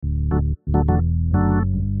Hello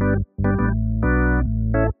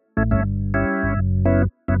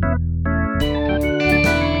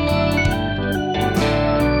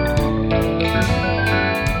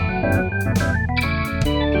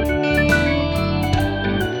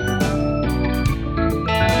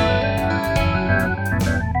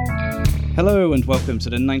and welcome to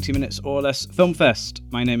the 90 Minutes or Less Film Fest.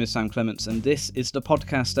 My name is Sam Clements and this is the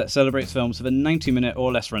podcast that celebrates films with a 90-minute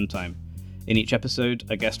or less runtime. In each episode,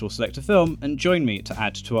 a guest will select a film and join me to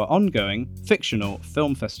add to our ongoing fictional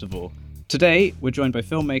film festival. Today, we're joined by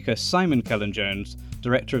filmmaker Simon Cellan-Jones,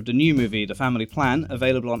 director of the new movie The Family Plan,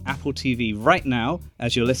 available on Apple TV right now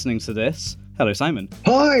as you're listening to this. Hello, Simon.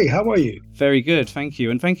 Hi, how are you? Very good, thank you.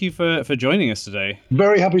 And thank you for joining us today.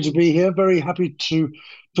 Very happy to be here. Very happy to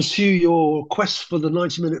pursue your quest for the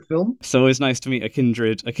 90-minute film. It's always nice to meet a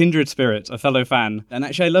kindred spirit, a fellow fan. And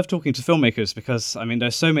actually, I love talking to filmmakers because, I mean,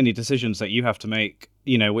 there's so many decisions that you have to make,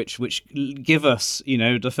 you know, which give us, you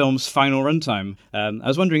know, the film's final runtime. I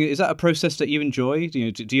was wondering, is that a process that you enjoy? Do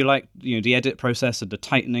you like, you know, the edit process and the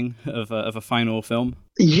tightening of a final film?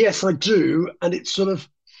 Yes, I do. And it's sort of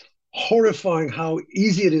horrifying how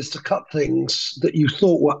easy it is to cut things that you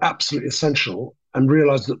thought were absolutely essential and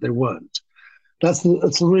realize that they weren't. That's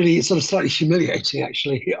really sort of slightly humiliating,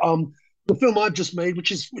 actually. The film I've just made,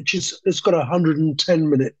 which is it's got a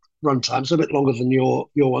 110-minute runtime, so a bit longer than your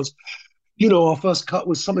ones. You know, our first cut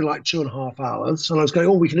was something like 2.5 hours, and I was going,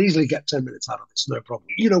 oh, we can easily get 10 minutes out of this, no problem.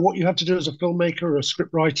 You know, what you have to do as a filmmaker or a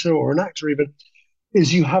scriptwriter or an actor even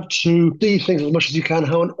is you have to see things as much as you can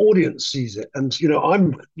how an audience sees it. And, you know,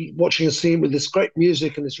 I'm watching a scene with this great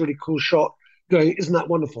music and this really cool shot, going, isn't that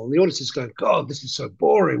wonderful? And the audience is going, God, this is so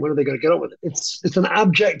boring. When are they going to get on with it? It's an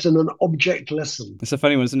abject and an object lesson. It's a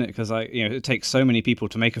funny one, isn't it? Because it takes so many people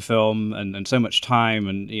to make a film and so much time,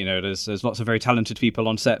 and you know, there's lots of very talented people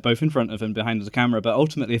on set, both in front of and behind the camera. But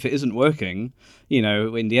ultimately, if it isn't working, you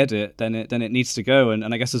know, in the edit, then it needs to go. And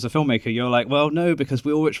I guess as a filmmaker, you're like, well, no, because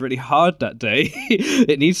we all worked really hard that day.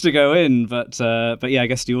 It needs to go in. But yeah, I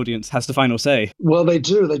guess the audience has the final say. Well, they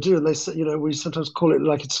do, and they say, you know, we sometimes call it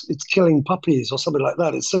like it's killing puppies or something like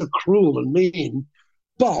that. It's so cruel and mean.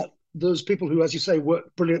 But those people who, as you say,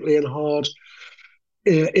 work brilliantly and hard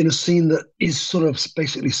in a scene that is sort of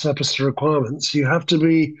basically surplus to requirements, you have to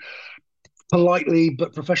be politely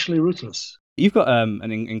but professionally ruthless. You've got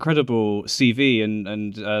an incredible CV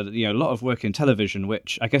and you know, a lot of work in television,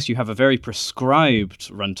 which I guess you have a very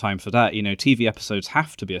prescribed runtime for that. You know, TV episodes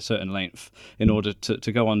have to be a certain length in order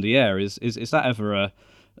to go on the air. Is that ever a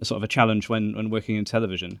sort of a challenge when working in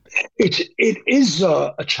television? It is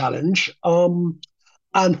a challenge.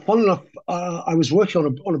 And fun enough, I was working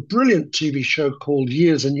on a brilliant TV show called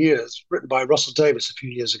Years and Years, written by Russell Davis a few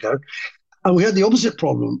years ago. And we had the opposite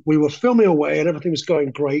problem. We were filming away and everything was going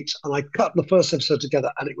great. And I cut the first episode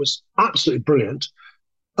together and it was absolutely brilliant.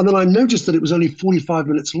 And then I noticed that it was only 45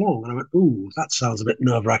 minutes long. And I went, ooh, that sounds a bit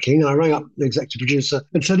nerve-wracking. And I rang up the executive producer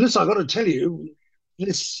and said, listen, I've got to tell you,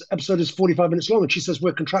 this episode is 45 minutes long. And she says,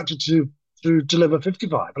 we're contracted to deliver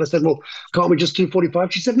 55. And I said, well, can't we just do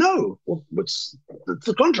 45? She said, no, well, it's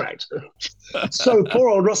the contract. So poor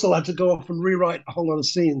old Russell had to go off and rewrite a whole lot of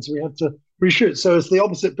scenes. We had to reshoot. So it's the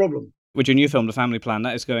opposite problem. With your new film, The Family Plan,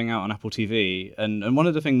 that is going out on Apple TV. And one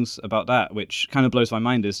of the things about that, which kind of blows my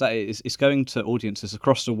mind, is that it's going to audiences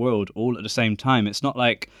across the world all at the same time. It's not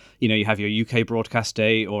like, you know, you have your UK broadcast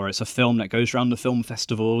day, or it's a film that goes around the film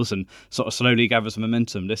festivals and sort of slowly gathers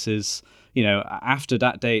momentum. This is, you know, after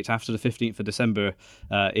that date, after the 15th of December,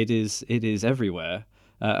 it is everywhere.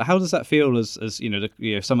 How does that feel as you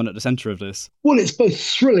know, someone at the centre of this? Well, it's both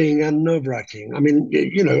thrilling and nerve-wracking. I mean,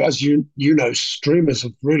 you know, as you know, streamers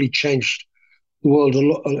have really changed the world in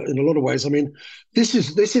a lot of ways. I mean, this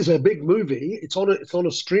is a big movie. It's on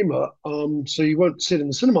a streamer, so you won't see it in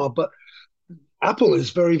the cinema. But Apple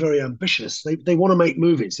is very, very ambitious. They want to make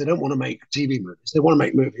movies. They don't want to make TV movies. They want to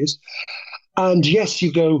make movies. And yes,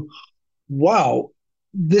 you go, wow,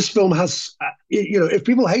 this film has, you know, if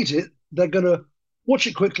people hate it, they're going to watch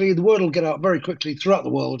it quickly. The word will get out very quickly throughout the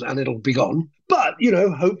world and it'll be gone. But, you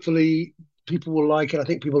know, hopefully people will like it. I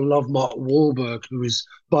think people love Mark Wahlberg, who is,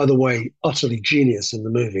 by the way, utterly genius in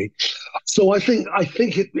the movie. So I think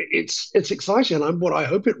it's exciting. And what I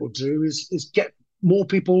hope it will do is get more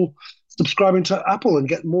people subscribing to Apple and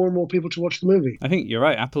get more and more people to watch the movie. I think you're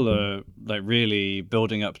right. Apple are like really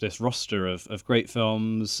building up this roster of great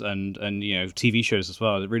films and you know, TV shows as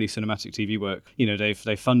well. Really cinematic TV work. You know,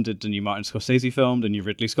 they funded the new Martin Scorsese film, the new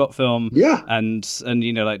Ridley Scott film. Yeah. And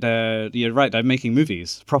you know, like you're right. They're making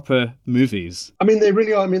movies, proper movies. I mean, they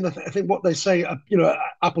really are. I mean, I think what they say, you know,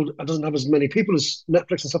 Apple doesn't have as many people as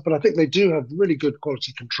Netflix and stuff, but I think they do have really good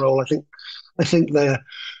quality control. I think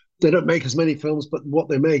they don't make as many films, but what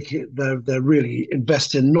they make, they're really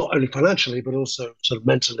invested not only financially but also sort of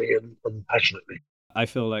mentally and passionately. I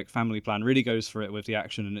feel like Family Plan really goes for it with the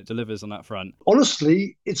action and it delivers on that front.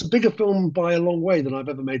 Honestly, it's a bigger film by a long way than I've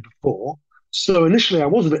ever made before. So initially, I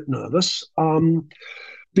was a bit nervous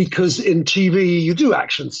because in TV you do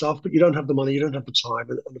action stuff, but you don't have the money, you don't have the time,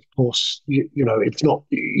 and of course, it's not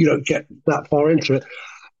you don't get that far into it.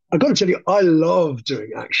 I got to tell you, I love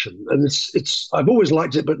doing action, and it's I've always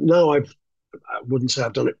liked it, but now I wouldn't say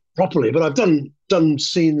I've done it properly, but I've done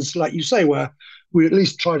scenes like you say where we at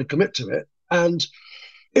least try to commit to it, and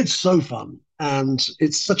it's so fun, and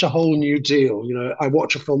it's such a whole new deal. I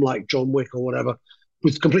watch a film like John Wick or whatever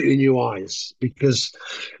with completely new eyes because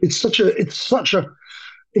it's such a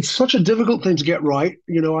difficult thing to get right.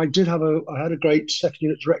 I had a great second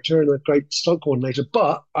unit director and a great stunt coordinator,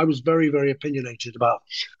 but I was very, very opinionated about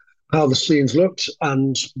how the scenes looked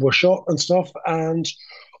and were shot and stuff. And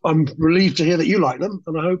I'm relieved to hear that you like them,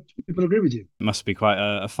 and I hope people agree with you. It must be quite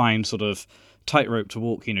a fine sort of tightrope to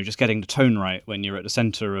walk, just getting the tone right when you're at the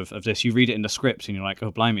center of this. You read it in the script and you're like,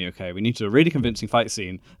 oh, blimey, okay, we need to do a really convincing fight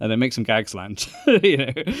scene and then make some gags land,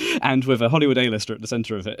 and with a Hollywood A-lister at the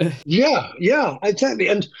center of it. Yeah, yeah, exactly.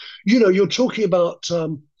 And you're talking about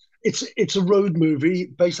it's a road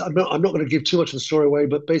movie. I'm not going to give too much of the story away,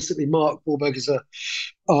 but basically, Mark Wahlberg is a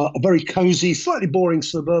very cozy, slightly boring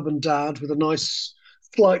suburban dad with a nice,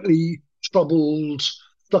 slightly troubled,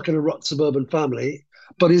 stuck in a rut suburban family.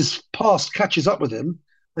 But his past catches up with him,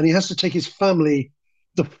 and he has to take his family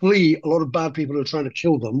to flee a lot of bad people who are trying to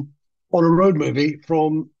kill them on a road movie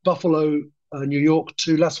from Buffalo, New York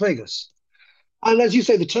to Las Vegas. And as you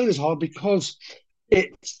say, the tone is hard because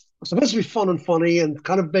it's supposed to be fun and funny and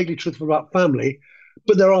kind of vaguely truthful about family,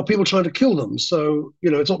 but there are people trying to kill them. So,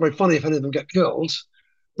 it's not very funny if any of them get killed,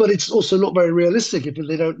 but it's also not very realistic if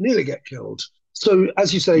they don't nearly get killed. So,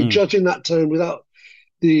 as you say, Mm. judging that tone without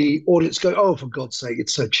the audience going, oh, for God's sake,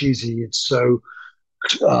 it's so cheesy, it's so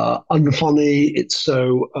unfunny, it's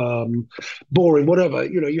so boring, whatever.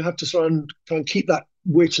 You have to try and keep that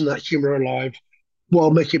wit and that humor alive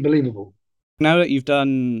while making it believable. Now that you've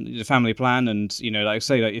done the Family Plan, and like I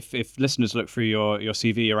say, like if listeners look through your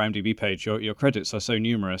CV, your IMDb page, your credits are so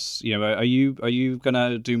numerous. Are you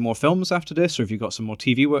gonna do more films after this, or have you got some more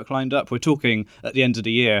TV work lined up? We're talking at the end of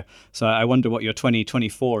the year, so I wonder what your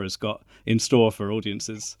 2024 has got in store for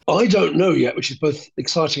audiences. I don't know yet, which is both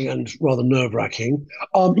exciting and rather nerve wracking.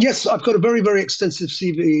 Yes, I've got a very, very extensive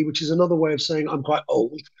CV, which is another way of saying I'm quite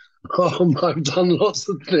old. I've done lots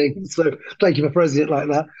of things, so thank you for phrasing it like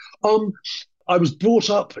that. I was brought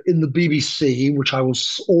up in the BBC, which I will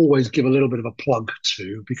always give a little bit of a plug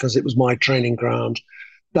to because it was my training ground.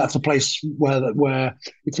 That's a place where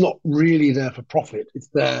it's not really there for profit. It's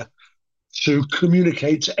there to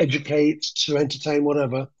communicate, to educate, to entertain,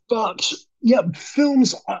 whatever. But yeah,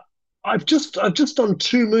 films. I've just done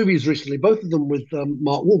two movies recently, both of them with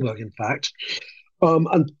Mark Wahlberg, in fact.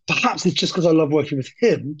 And perhaps it's just because I love working with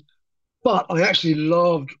him. But I actually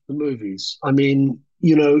loved the movies. I mean,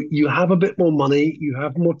 you have a bit more money, you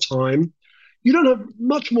have more time. You don't have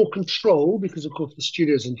much more control because, of course, the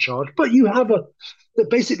studio's in charge. But you have that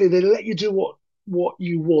basically they let you do what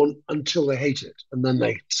you want until they hate it, and then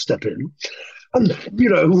they step in. And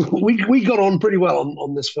we got on pretty well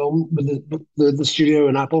on this film with the studio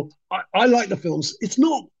and Apple. I like the films. It's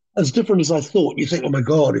not as different as I thought. You think, oh my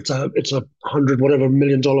God, it's a hundred whatever $1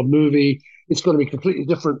 million movie. It's going to be completely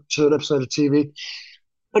different to an episode of TV.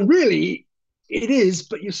 And really, it is,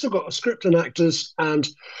 but you've still got a script and actors and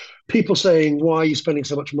people saying, why are you spending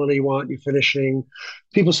so much money? Why aren't you finishing?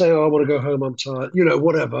 People say, oh, I want to go home, I'm tired,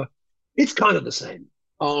 whatever. It's kind of the same.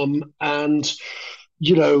 And,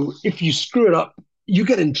 if you screw it up, you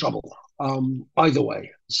get in trouble either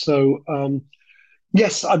way. So,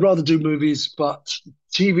 yes, I'd rather do movies, but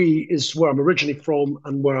TV is where I'm originally from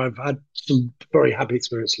and where I've had some very happy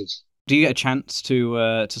experiences. Do you get a chance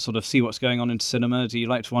to sort of see what's going on in cinema? Do you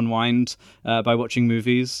like to unwind by watching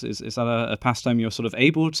movies? Is that a pastime you're sort of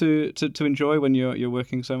able to enjoy when you're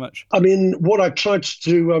working so much? I mean, what I tried to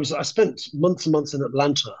do, I spent months and months in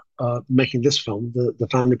Atlanta making this film, the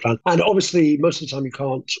Family Plan, and obviously most of the time you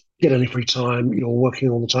can't get any free time. You're working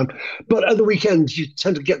all the time, but at the weekends you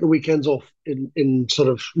tend to get the weekends off in sort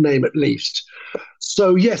of name at least.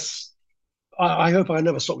 So yes, I hope I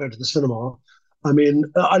never stop going to the cinema. I mean,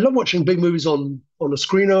 I love watching big movies on a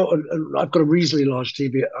screener, and I've got a reasonably large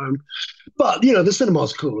TV at home. But the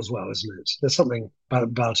cinema's cool as well, isn't it? There's something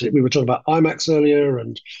about it. We were talking about IMAX earlier,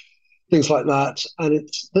 and things like that. And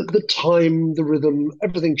it's the time, the rhythm,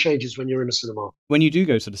 everything changes when you're in a cinema. When you do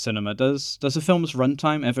go to the cinema, does a film's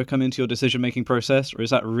runtime ever come into your decision making process, or is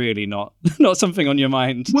that really not not something on your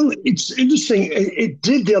mind? Well, it's interesting. It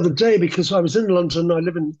did the other day because I was in London. I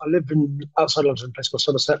live in outside London, a place called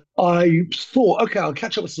Somerset. I thought, okay, I'll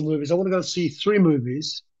catch up with some movies. I want to go and see three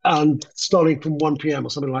movies, and starting from 1 p.m. or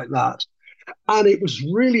something like that. And it was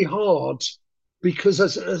really hard because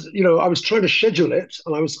as you know, I was trying to schedule it,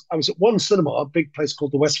 and I was at one cinema, a big place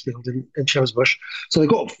called the Westfield in Shepherd's Bush. So they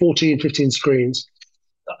got 14, 15 screens.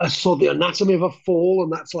 I saw the Anatomy of a Fall,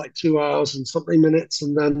 and that's like 2 hours and something minutes.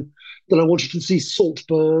 And then I wanted to see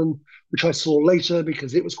Saltburn, which I saw later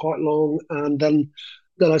because it was quite long. And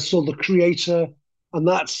then I saw The Creator, and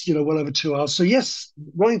that's well over 2 hours. So yes,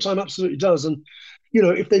 running time absolutely does. And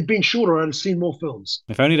if they'd been shorter, I'd have seen more films.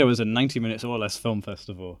 If only there was a 90 minutes or less film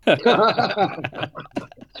festival.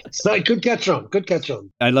 So good catch on. Good catch on.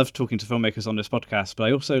 I love talking to filmmakers on this podcast, but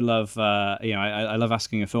I also love, I love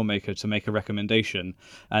asking a filmmaker to make a recommendation.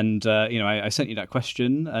 And I sent you that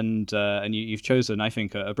question, and you've chosen, I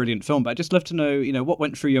think, a brilliant film. But I'd just love to know, what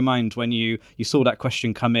went through your mind when you saw that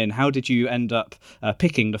question come in. How did you end up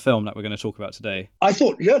picking the film that we're going to talk about today? I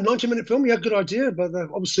thought, yeah, 90-minute film, yeah, good idea. But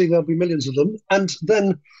obviously there'll be millions of them. And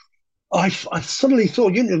then I suddenly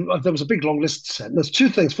thought, there was a big long list set. And there's two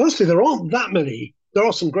things. Firstly, there aren't that many. There are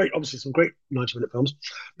obviously some great 90-minute films,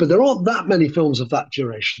 but there aren't that many films of that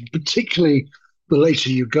duration, particularly the later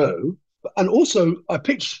you go. And also, I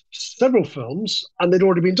picked several films, and they'd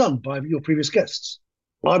already been done by your previous guests.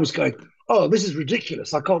 I was going, oh, this is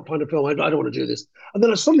ridiculous. I can't find a film. I don't want to do this. And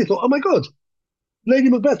then I suddenly thought, oh my God,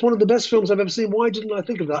 Lady Macbeth, one of the best films I've ever seen. Why didn't I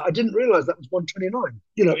think of that? I didn't realize that was 129.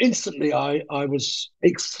 Instantly I was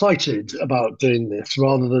excited about doing this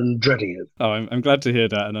rather than dreading it. Oh, I'm glad to hear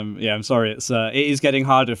that, and I'm sorry. It is getting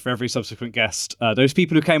harder for every subsequent guest. Those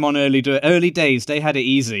people who came on early days, they had it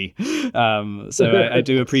easy. So I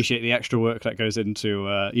do appreciate the extra work that goes into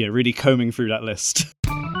really combing through that list.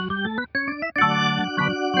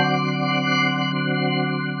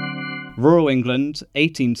 Rural England,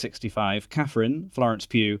 1865, Catherine, Florence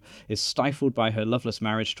Pugh, is stifled by her loveless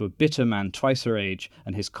marriage to a bitter man twice her age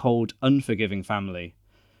and his cold, unforgiving family.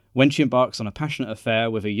 When she embarks on a passionate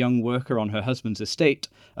affair with a young worker on her husband's estate,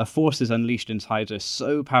 a force is unleashed inside her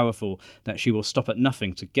so powerful that she will stop at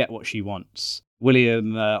nothing to get what she wants.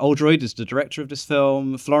 William Oldroyd is the director of this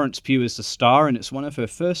film. Florence Pugh is the star, and it's one of her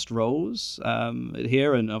first roles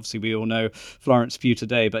here. And obviously, we all know Florence Pugh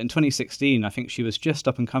today. But in 2016, I think she was just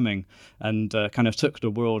up and coming and kind of took the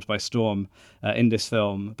world by storm in this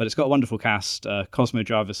film. But it's got a wonderful cast: Cosmo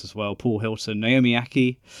Jarvis as well, Paul Hilton, Naomi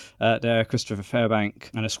Ackie, there, Christopher Fairbank,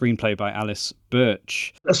 and a screenplay by Alice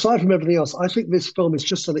Birch. Aside from everything else, I think this film is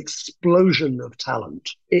just an explosion of talent.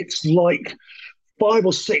 It's like 5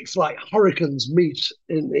 or 6 like hurricanes meet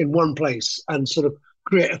in one place and sort of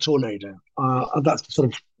create a tornado. And that's sort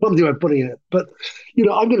of one way of putting it. But,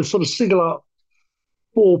 I'm going to sort of single out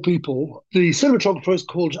 4 people. The cinematographer is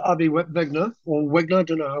called Abby Wegner, or Wegner, I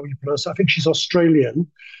don't know how you pronounce it. I think she's Australian.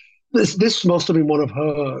 This must have been one of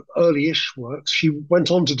her early-ish works. She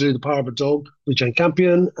went on to do The Power of a Dog with Jane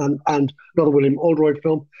Campion and another William Oldroyd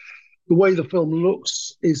film. The way the film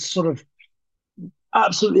looks is sort of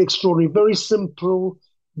absolutely extraordinary, very simple,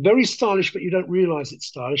 very stylish, but you don't realize it's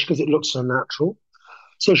stylish because it looks so natural.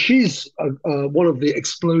 So she's one of the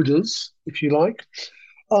exploders, if you like.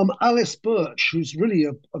 Alice Birch, who's really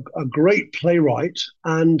a great playwright,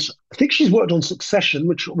 and I think she's worked on Succession,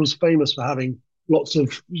 which was famous for having lots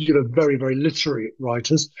of very, very literary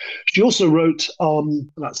writers. She also wrote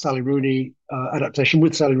that Sally Rooney adaptation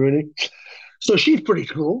with Sally Rooney. So she's pretty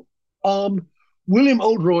cool. William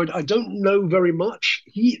Oldroyd, I don't know very much.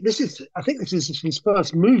 I think this is his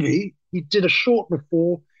first movie. He did a short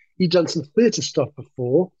before. He'd done some theatre stuff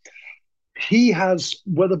before. He has,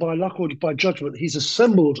 whether by luck or by judgment, he's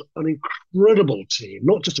assembled an incredible team,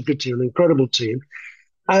 not just a good team, an incredible team.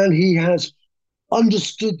 And he has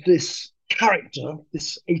understood this character,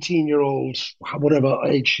 this 18-year-old, whatever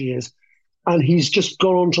age she is, and he's just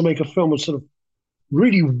gone on to make a film with sort of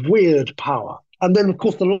really weird power. And then, of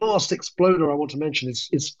course, the last exploder I want to mention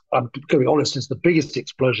is I'm going to be honest, is the biggest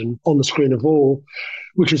explosion on the screen of all,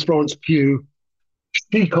 which is Florence Pugh.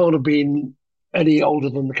 She can't have been any older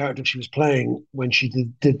than the character she was playing when she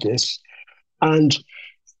did this. And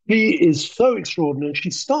she is so extraordinary. She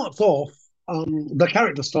starts off, the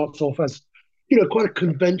character starts off as, quite a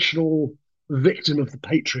conventional victim of the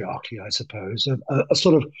patriarchy, I suppose, a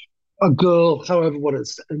sort of a girl, however,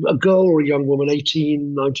 a girl or a young woman,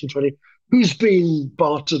 18, 19, 20, who's been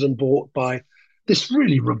bartered and bought by this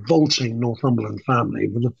really revolting Northumberland family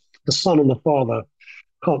with the son and the father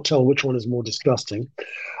Can't tell which one is more disgusting,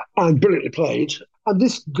 and brilliantly played. And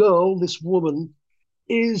this girl, this woman,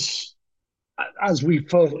 is as we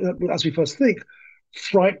first think,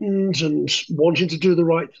 frightened and wanting to do the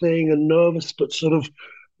right thing and nervous, but sort of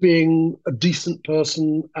being a decent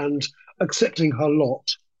person and accepting her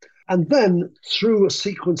lot. And then through a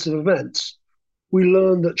sequence of events, we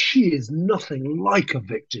learn that she is nothing like a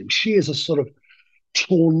victim. She is a sort of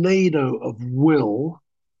tornado of will.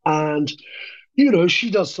 And, she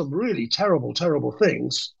does some really terrible, terrible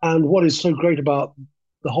things. And what is so great about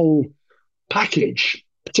the whole package,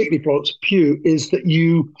 particularly Florence Pugh, is that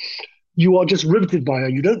you are just riveted by her.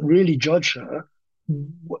 You don't really judge her.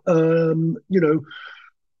 You know,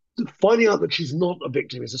 finding out that she's not a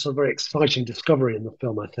victim is a sort of very exciting discovery in the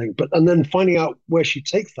film, I think. And then finding out where she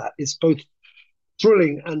takes that is both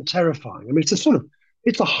thrilling and terrifying. I mean,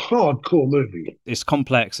 it's a hardcore movie. It's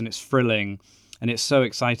complex and it's thrilling and it's so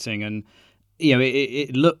exciting. And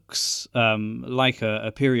it looks like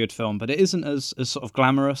a period film, but it isn't as sort of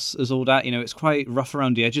glamorous as all that. It's quite rough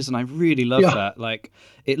around the edges, and I really love Yeah, that. Like,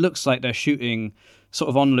 it looks like they're shooting sort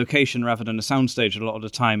of on location rather than a soundstage a lot of the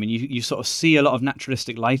time, and you sort of see a lot of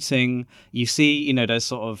naturalistic lighting. You see, there's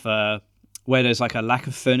sort of where there's like a lack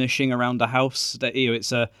of furnishing around the house. That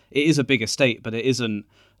it is a big estate, but it isn't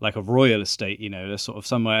like a royal estate. They're sort of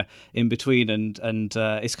somewhere in between, and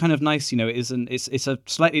it's kind of nice. It's a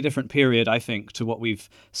slightly different period, I think, to what we've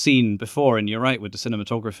seen before. And you're right with the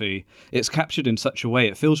cinematography; it's captured in such a way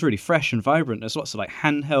it feels really fresh and vibrant. There's lots of like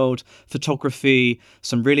handheld photography,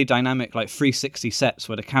 some really dynamic like 360 sets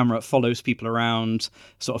where the camera follows people around,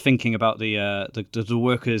 sort of thinking about the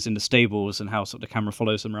workers in the stables and how sort of the camera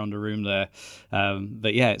follows them around the room there.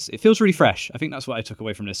 But yeah, it feels really fresh. I think that's what I took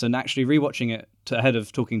away from this. And actually rewatching it ahead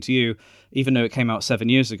of talking to you, even though it came out 7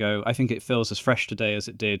 years ago, I think it feels as fresh today as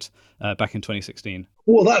it did back in 2016.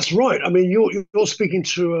 well, that's right. I mean, you're speaking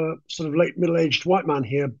to a sort of late middle-aged white man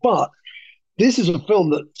here, but this is a film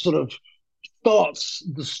that sort of starts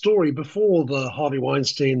the story before the Harvey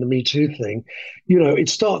Weinstein, the Me Too thing. It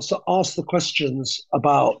starts to ask the questions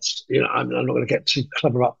about, I'm not going to get too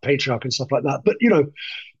clever about patriarchy and stuff like that, but,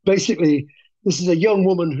 basically, this is a young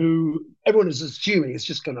woman who everyone is assuming is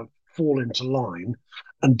just going to fall into line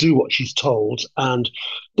and do what she's told. And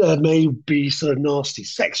there may be sort of nasty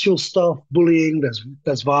sexual stuff, bullying,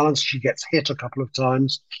 there's violence. She gets hit a couple of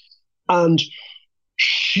times. And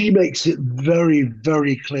she makes it very,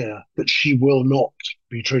 very clear that she will not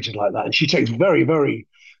be treated like that. And she takes very, very,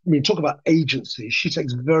 I mean, talk about agency. She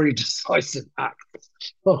takes very decisive acts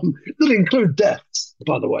that include deaths,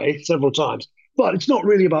 by the way, several times. But it's not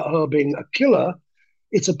really about her being a killer.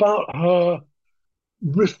 It's about her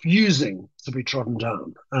refusing to be trodden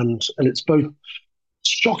down. And it's both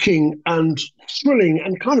shocking and thrilling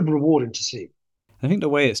and kind of rewarding to see. I think the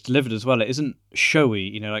way it's delivered as well, it isn't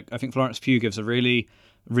showy. Like I think Florence Pugh gives a really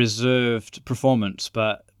reserved performance,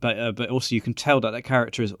 but also you can tell that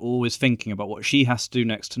character is always thinking about what she has to do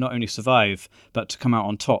next to not only survive but to come out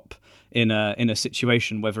on top in a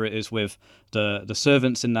situation, whether it is with the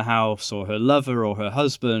servants in the house or her lover or her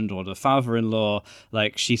husband or the father-in-law.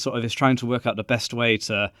 Like, she sort of is trying to work out the best way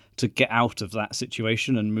to get out of that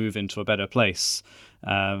situation and move into a better place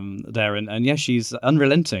there. And yeah, she's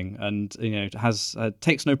unrelenting and has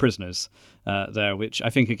takes no prisoners there, which I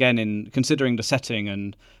think, again, in considering the setting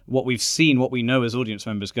and what we've seen, what we know as audience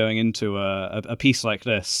members going into a piece like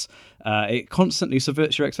this, it constantly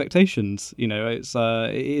subverts your expectations. It's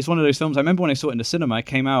one of those films. I remember when I saw it in the cinema, I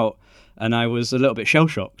came out and I was a little bit shell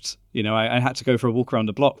shocked. I had to go for a walk around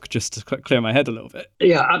the block just to clear my head a little bit.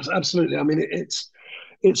 Yeah, absolutely. I mean, it's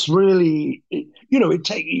really,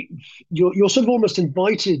 you're sort of almost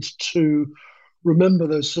invited to remember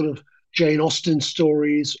those sort of Jane Austen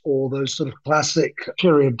stories or those sort of classic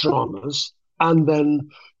period dramas, and then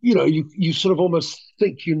you sort of almost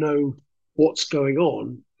think you know what's going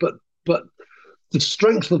on, but the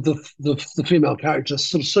strength of the female character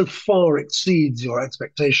sort of so far exceeds your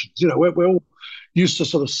expectations. We're all used to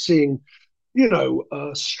sort of seeing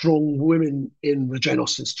strong women in the Jane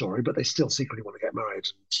Austen story, but they still secretly want to get married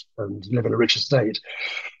and live in a rich estate.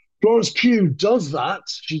 Florence Pugh does that.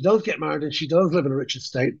 She does get married and she does live in a rich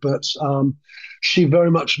estate, but she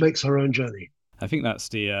very much makes her own journey. I think it's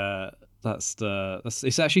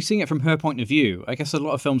actually seeing it from her point of view. I guess a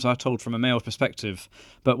lot of films are told from a male perspective,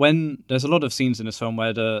 but when there's a lot of scenes in this film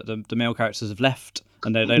where the male characters have left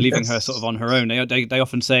and they're leaving her sort of on her own, they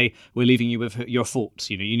often say, we're leaving you with your faults.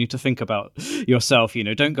 You need to think about yourself.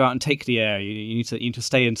 Don't go out and take the air. You need to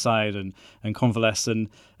stay inside and convalesce. And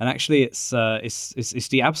actually, it's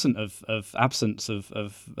the absence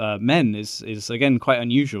of men is again quite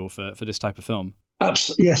unusual for this type of film.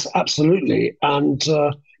 Yes, absolutely. And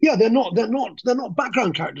yeah, they're not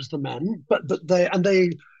background characters, the men, but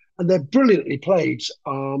they're brilliantly played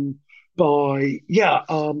by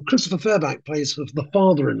Christopher Fairbank plays the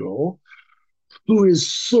father-in-law, who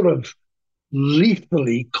is sort of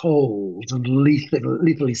lethally cold and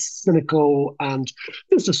lethally cynical and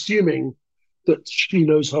just assuming that she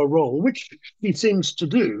knows her role, which she seems to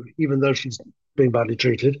do, even though she's being badly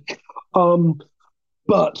treated. Um,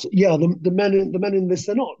 but yeah, the men in this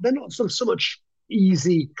they're not sort of so much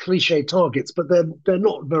easy cliche targets, but they're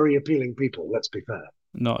not very appealing people. Let's be fair.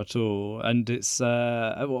 Not at all, and it's what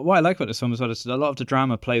I like about this film as well is that a lot of the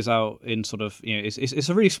drama plays out in sort of it's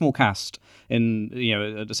a really small cast in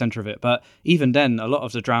at the center of it, but even then a lot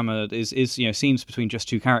of the drama is scenes between just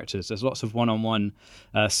two characters. There's lots of one-on-one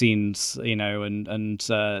scenes, and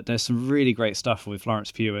there's some really great stuff with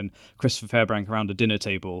Florence Pugh and Christopher Fairbank around a dinner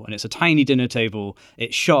table, and it's a tiny dinner table.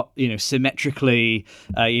 It's shot symmetrically.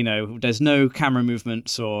 There's no camera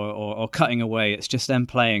movements or cutting away. It's just them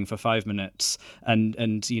playing for 5 minutes and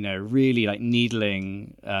really like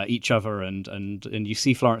needling each other and you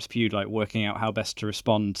see Florence Pugh like working out how best to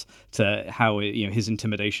respond to how his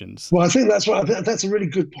intimidations. Well, I think that's right. That's a really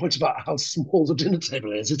good point about how small the dinner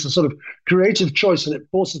table is. It's a sort of creative choice, and it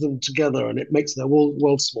forces them together, and it makes their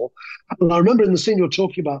world small. And I remember in the scene you're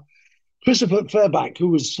talking about, Christopher Fairbank, who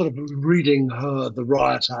was sort of reading her the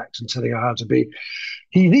riot act and telling her how to be,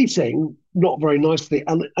 he's eating not very nicely,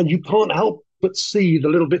 and you can't help but see the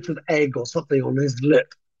little bits of egg or something on his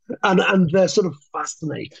lip, and they're sort of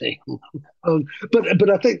fascinating. But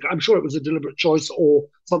I think I'm sure it was a deliberate choice or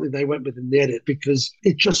something they went with in the edit because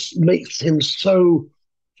it just makes him so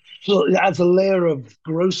it adds a layer of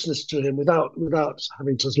grossness to him without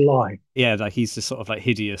having to lie. Yeah, like he's this sort of like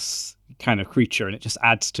hideous kind of creature, and it just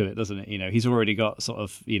adds to it, doesn't it? He's already got sort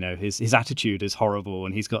of his attitude is horrible,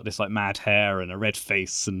 and he's got this like mad hair and a red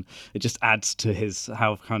face, and it just adds to his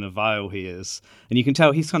how kind of vile he is. And you can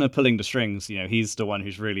tell he's kind of pulling the strings. He's the one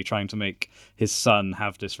who's really trying to make his son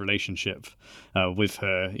have this relationship with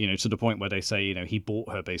her. To the point where they say he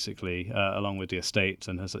bought her basically along with the estate,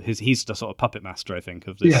 and he's the sort of puppet master, I think,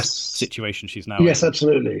 of this Yes, situation she's now yes, in.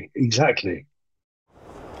 absolutely, exactly.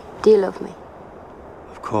 Do you love me?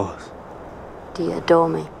 Of course. Do you adore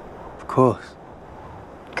me? Of course.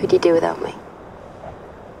 Could you do without me?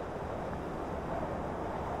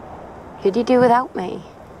 Could you do without me?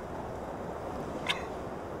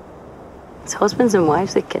 It's husbands and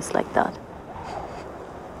wives that kiss like that.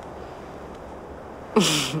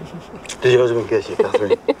 Did your husband kiss you,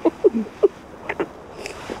 Catherine?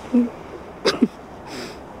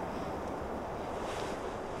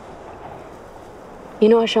 You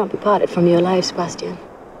know I shan't be parted from your life, Sebastian.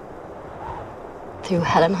 Through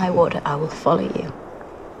hell and high water, I will follow you.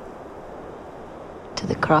 To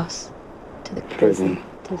the cross, to the prison,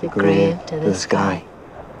 to the grave, to the sky.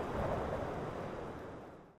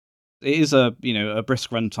 It is a brisk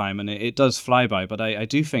runtime, and it does fly by, but I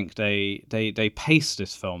do think they pace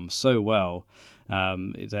this film so well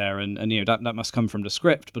there, and that must come from the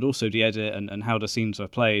script, but also the edit and how the scenes are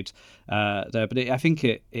played there. But I think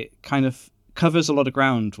it kind of covers a lot of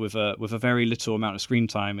ground with a very little amount of screen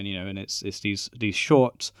time, and it's these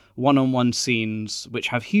short one-on-one scenes which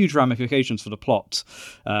have huge ramifications for the plot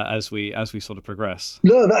as we sort of progress.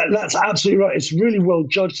 No, that's absolutely right. It's really well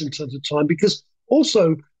judged in terms of time because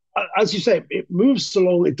also, as you say, it moves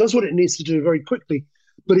along. It does what it needs to do very quickly,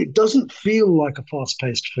 but it doesn't feel like a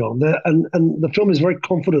fast-paced film. And the film is very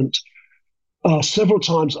confident several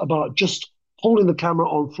times about just holding the camera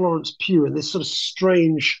on Florence Pugh in this sort of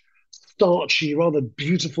strange, starchy, rather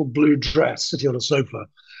beautiful blue dress sitting on a sofa.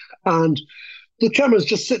 And the camera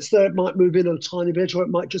just sits there. It might move in a tiny bit, or it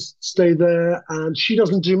might just stay there. And she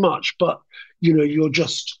doesn't do much, but you're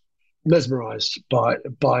just mesmerized by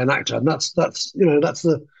an actor. And that's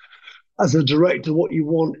the as a director, what you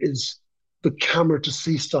want is the camera to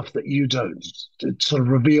see stuff that you don't. It sort of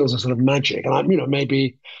reveals a sort of magic. And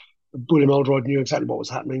maybe William Oldroyd knew exactly what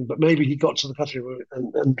was happening, but maybe he got to the cutting room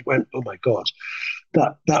and went, "Oh my God,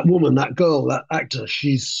 that woman, that girl, that actor,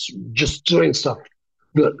 she's just doing stuff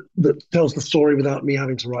that tells the story without me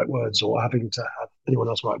having to write words or having to have anyone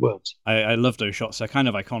else write words." I love those shots. They're kind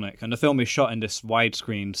of iconic. And the film is shot in this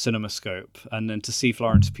widescreen CinemaScope. And then to see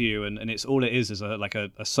Florence Pugh, and it's all it is a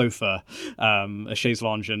sofa, a chaise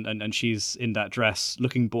lounge, and she's in that dress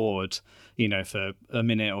looking bored, for a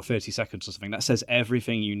minute or 30 seconds or something. That says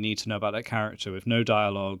everything you need to know about that character with no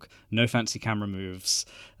dialogue, no fancy camera moves.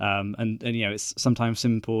 And it's sometimes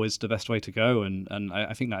simple is the best way to go. And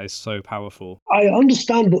I think that is so powerful. I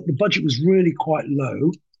understand that the budget was really quite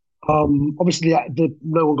low. Obviously,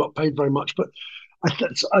 no one got paid very much, but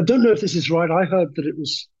I don't know if this is right. I heard that it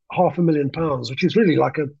was £500,000, which is really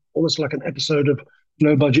like almost like an episode of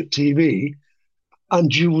low budget TV.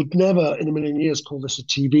 And you would never in a million years call this a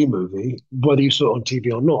TV movie, whether you saw it on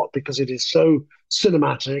TV or not, because it is so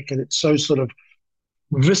cinematic and it's so sort of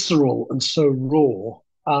visceral and so raw.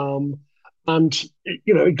 And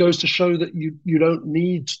it goes to show that you don't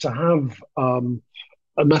need to have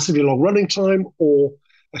a massively long running time or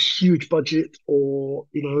a huge budget or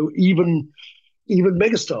even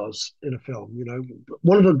megastars in a film.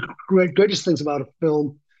 One of the greatest things about a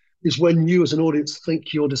film is when you as an audience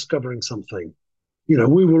think you're discovering something.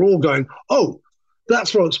 We were all going, oh,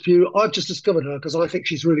 that's Florence Pugh. I've just discovered her because I think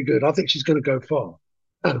she's really good. I think she's going to go far.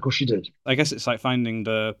 And of course she did. I guess it's like knowing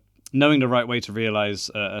the right way to realize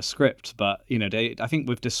a script. But, I think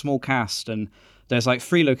with this small cast, and there's like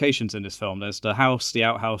 3 locations in this film. There's the house, the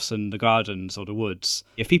outhouse, and the gardens or the woods.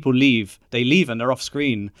 If people leave, they leave and they're off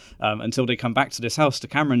screen until they come back to this house. The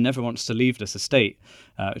camera never wants to leave this estate,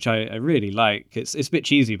 which I really like. It's a bit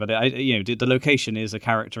cheesy, but the location is a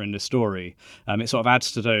character in the story. It sort of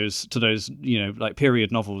adds to those like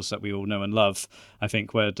period novels that we all know and love. I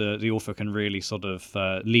think where the author can really sort of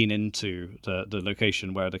lean into the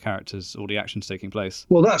location where the characters or the action's taking place.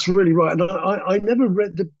 Well, that's really right. And I never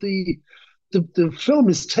read the film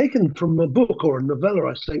is taken from a book or a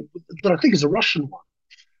novella, I think, that I think is a Russian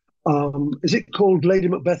one. Is it called Lady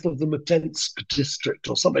Macbeth of the Mtsensk District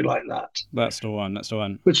or something like that? That's the one.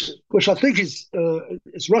 Which I think is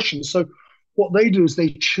it's Russian. So what they do is they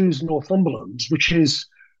choose Northumberland, which is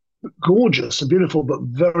gorgeous and beautiful, but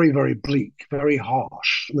very, very bleak, very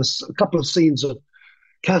harsh. And there's a couple of scenes of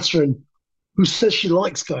Catherine who says she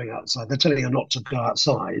likes going outside. They're telling her not to go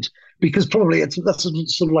outside because probably that's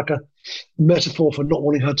sort of like a metaphor for not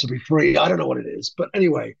wanting her to be free. I don't know what it is, but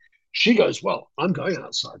anyway, she goes, well, I'm going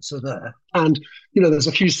outside, so there. And there's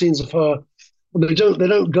a few scenes of her. And they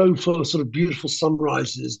don't go for sort of beautiful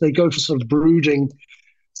sunrises. They go for sort of brooding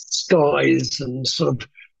skies and sort of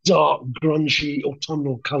dark, grungy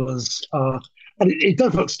autumnal colours. And it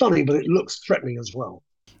does look stunning, but it looks threatening as well.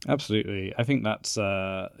 Absolutely, I think that's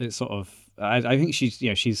it's sort of. I think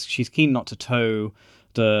she's keen not to toe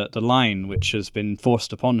the line which has been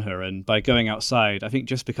forced upon her, and by going outside, I think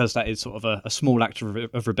just because that is sort of a small act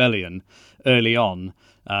of rebellion early on,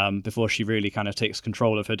 before she really kind of takes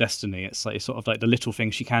control of her destiny. It's sort of like the little thing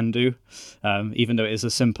she can do, even though it is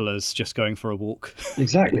as simple as just going for a walk.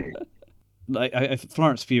 Exactly.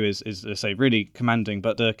 Florence Pugh is I say really commanding,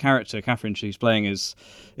 but the character Catherine she's playing is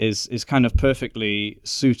kind of perfectly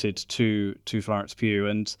suited to Florence Pugh,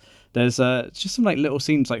 and there's just some like little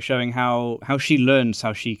scenes like showing how she learns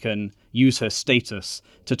how she can use her status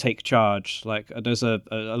to take charge. Like there's a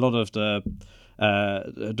lot of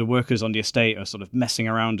the workers on the estate are sort of messing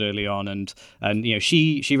around early on, and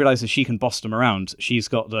she realizes she can boss them around. She's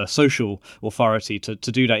got the social authority to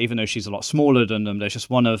do that, even though she's a lot smaller than them. There's just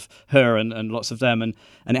one of her and lots of them, and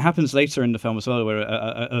it happens later in the film as well, where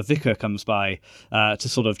a vicar comes by to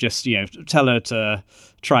sort of just tell her to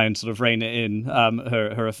try and sort of rein it in,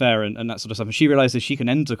 her affair and that sort of stuff. And she realizes she can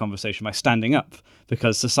end the conversation by standing up,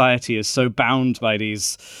 because society is so bound by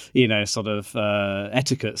these, sort of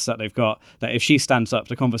etiquettes that they've got, that if she stands up,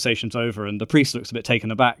 the conversation's over, and the priest looks a bit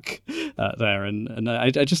taken aback there. And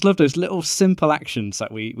I just love those little simple actions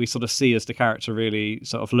that we sort of see as the character really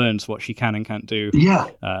sort of learns what she can and can't do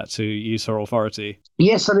to use her authority.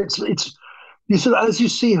 Yes, and it's you sort of, as you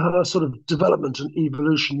see her sort of development and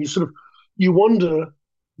evolution, you wonder,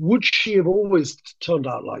 would she have always turned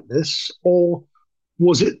out like this, or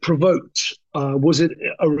was it provoked? Was it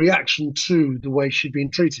a reaction to the way she'd been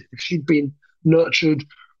treated? If she'd been nurtured,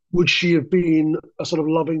 would she have been a sort of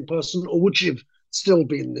loving person, or would she have still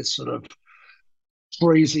been this sort of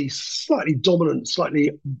crazy, slightly dominant,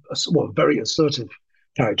 very assertive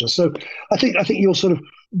character? So I think you're sort of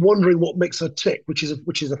wondering what makes her tick, which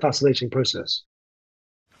is a fascinating process.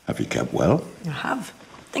 Have you kept well? I have.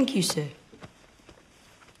 Thank you, sir.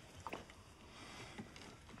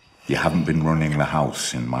 You haven't been running the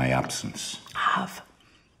house in my absence. I have.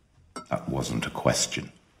 That wasn't a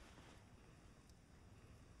question.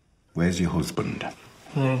 Where's your husband?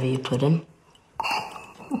 Wherever you put him.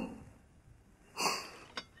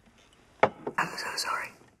 I'm so sorry.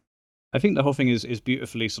 I think the whole thing is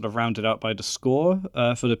beautifully sort of rounded out by the score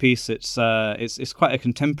for the piece. It's quite a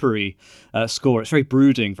contemporary score. It's very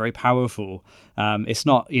brooding, very powerful. It's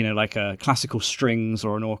not like a classical strings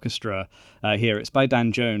or an orchestra here. It's by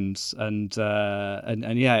Dan Jones, and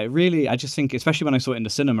yeah, it really. I just think, especially when I saw it in the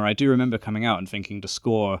cinema, I do remember coming out and thinking the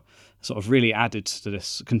score sort of really added to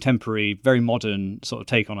this contemporary, very modern sort of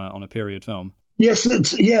take on a period film. Yes,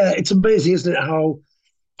 it's amazing, isn't it?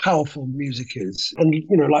 powerful music is. And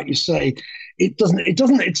like you say,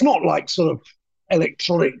 it's not like sort of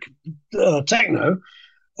electronic techno,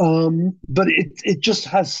 but it just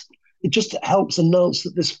helps announce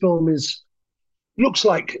that this film looks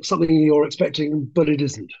like something you're expecting, but it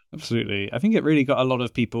isn't. Absolutely. I think it really got a lot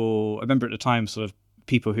of people, I remember at the time, sort of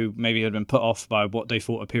people who maybe had been put off by what they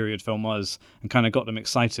thought a period film was, and kind of got them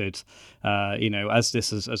excited, as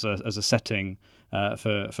this as a setting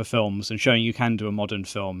for films, and showing you can do a modern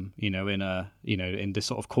film, in this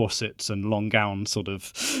sort of corsets and long gown sort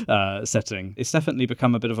of setting. It's definitely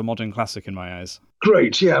become a bit of a modern classic in my eyes.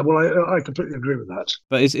 Great, yeah. Well, I completely agree with that.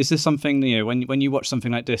 But is this something, when you watch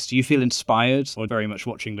something like this, do you feel inspired, or very much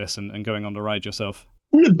watching this and going on the ride yourself?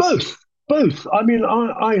 Both. I mean,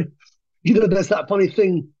 I there's that funny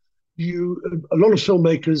thing. A lot of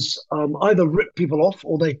filmmakers either rip people off,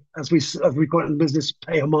 or they, as we call it in business,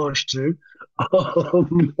 pay homage to,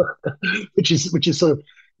 which is sort of,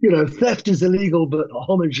 theft is illegal, but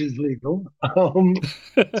homage is legal.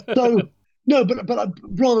 So no, but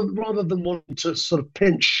rather than want to sort of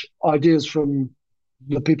pinch ideas from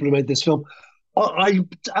the people who made this film,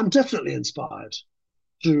 I'm definitely inspired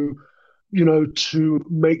to to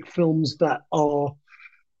make films that are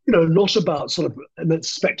not about sort of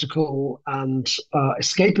immense spectacle and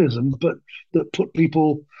escapism, but that put the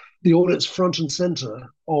audience, front and center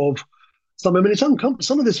of some. I mean, it's uncomfortable.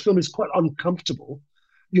 Some of this film is quite uncomfortable.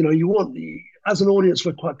 You want, as an audience,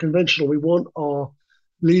 we're quite conventional. We want our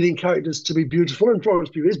leading characters to be beautiful, and Florence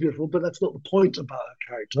Pugh is beautiful, but that's not the point about her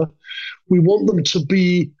character. We want them to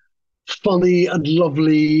be funny and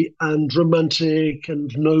lovely and romantic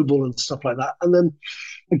and noble and stuff like that. And then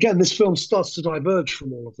again, this film starts to diverge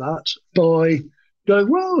from all of that by going,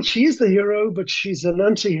 well, she is the hero, but she's an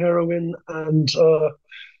anti-heroine, and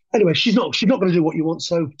anyway, she's not going to do what you want,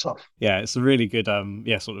 so tough. Yeah, it's a really good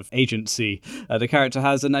sort of agency the character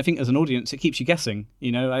has, and I think as an audience it keeps you guessing.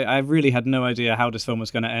 I really had no idea how this film was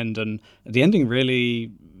going to end, and the ending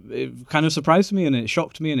really, it kind of surprised me, and it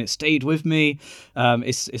shocked me, and it stayed with me.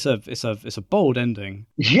 It's a bold ending.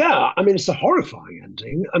 Yeah, I mean, it's a horrifying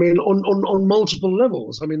ending. I mean, on multiple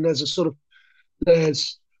levels. I mean, there's a sort of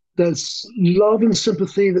there's love and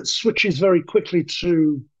sympathy that switches very quickly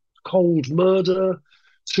to cold murder,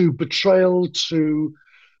 to betrayal, to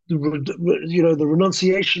the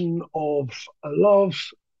renunciation of a love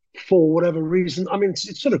for whatever reason. I mean,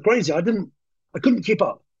 it's sort of crazy. I couldn't keep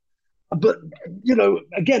up. But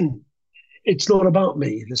again, it's not about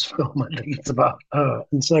me, this film. I think it's about her.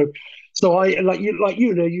 And so I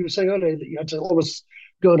you were saying earlier that you had to almost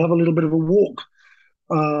go and have a little bit of a walk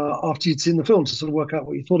after you'd seen the film to sort of work out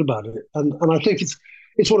what you thought about it. And I think it's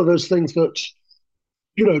one of those things that,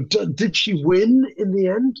 did she win in the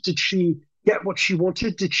end? Did she get what she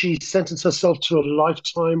wanted? Did she sentence herself to a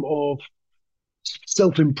lifetime of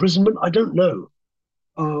self-imprisonment? I don't know.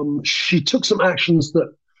 She took some actions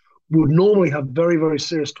that would normally have very, very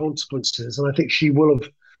serious consequences, and I think she will have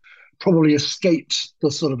probably escaped the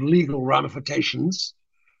sort of legal ramifications.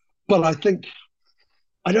 But I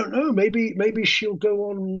don't know, maybe she'll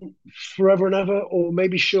go on forever and ever, or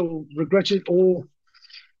maybe she'll regret it, or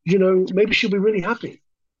maybe she'll be really happy.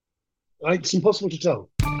 It's impossible to tell.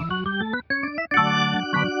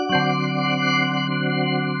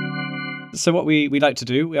 So what we like to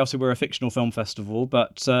do, we're a fictional film festival,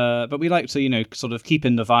 but we like to sort of keep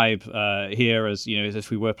in the vibe here as as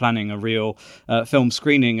if we were planning a real film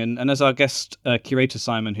screening. And as our guest curator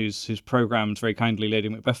Simon, who's programmed very kindly Lady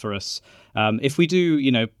Macbeth for us, if we do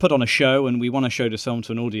put on a show and we want to show this film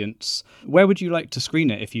to an audience, where would you like to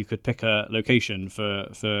screen it if you could pick a location for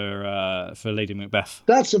Lady Macbeth?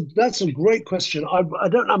 That's a great question.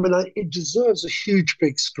 It deserves a huge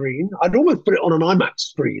big screen. I'd almost put it on an IMAX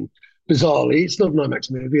screen. Bizarrely, it's not an IMAX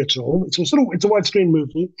movie at all. It's a widescreen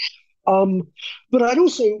movie. But I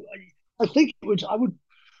think I would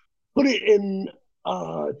put it in.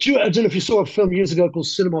 I don't know if you saw a film years ago called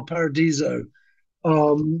Cinema Paradiso,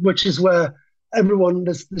 which is where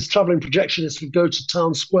this traveling projectionist would go to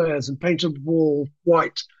town squares and paint a wall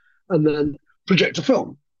white and then project a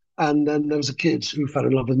film. And then there was a kid who fell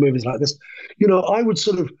in love with movies like this. I would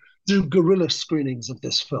sort of do guerrilla screenings of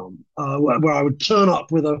this film, where I would turn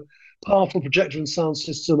up with a powerful projector and sound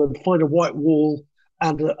system and find a white wall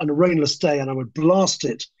and a rainless day, and I would blast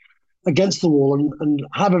it against the wall and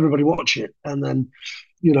have everybody watch it, and then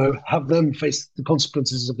have them face the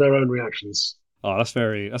consequences of their own reactions. Oh, that's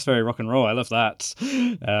very rock and roll. I love that.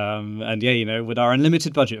 And yeah, you know, with our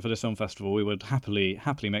unlimited budget for this film festival, we would happily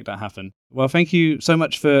make that happen. Well, thank you so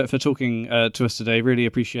much for talking to us today. Really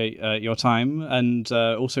appreciate your time, and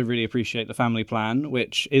also really appreciate The Family Plan,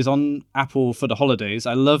 which is on Apple for the holidays.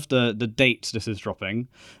 I love the date this is dropping.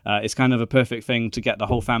 It's kind of a perfect thing to get the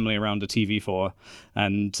whole family around the TV for,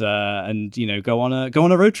 and you know, go on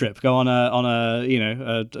a road trip, go on a you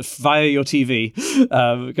know, via your TV,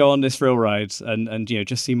 go on this thrill ride. And you know,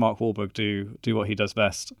 just see Mark Wahlberg do what he does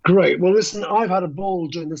best. Great. Well, listen, I've had a ball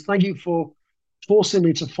doing this. Thank you for forcing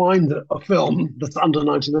me to find a film that's under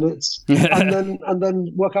 90 minutes and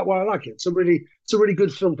then work out why I like it. It's a really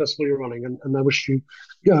good film festival you're running, and I wish you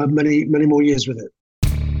many more years with it.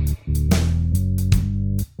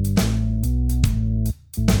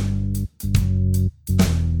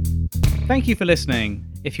 Thank you for listening.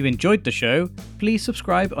 If you enjoyed the show, please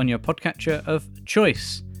subscribe on your podcatcher of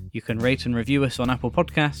choice. You can rate and review us on Apple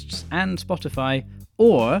Podcasts and Spotify,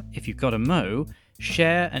 or, if you've got a mo,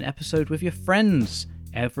 share an episode with your friends.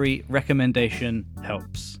 Every recommendation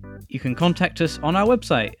helps. You can contact us on our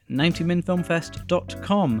website,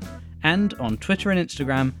 90minfilmfest.com, and on Twitter and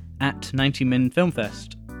Instagram at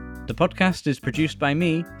 90minfilmfest. The podcast is produced by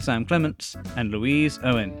me, Sam Clements, and Louise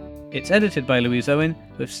Owen. It's edited by Louise Owen,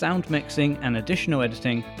 with sound mixing and additional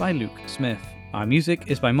editing by Luke Smith. Our music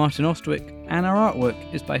is by Martin Ostwick, and our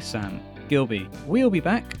artwork is by Sam Gilby. We'll be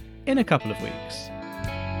back in a couple of weeks.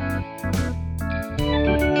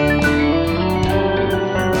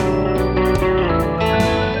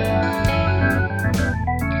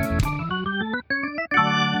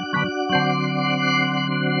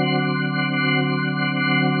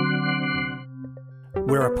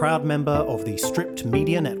 We're a proud member of the Stripped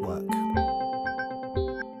Media Network.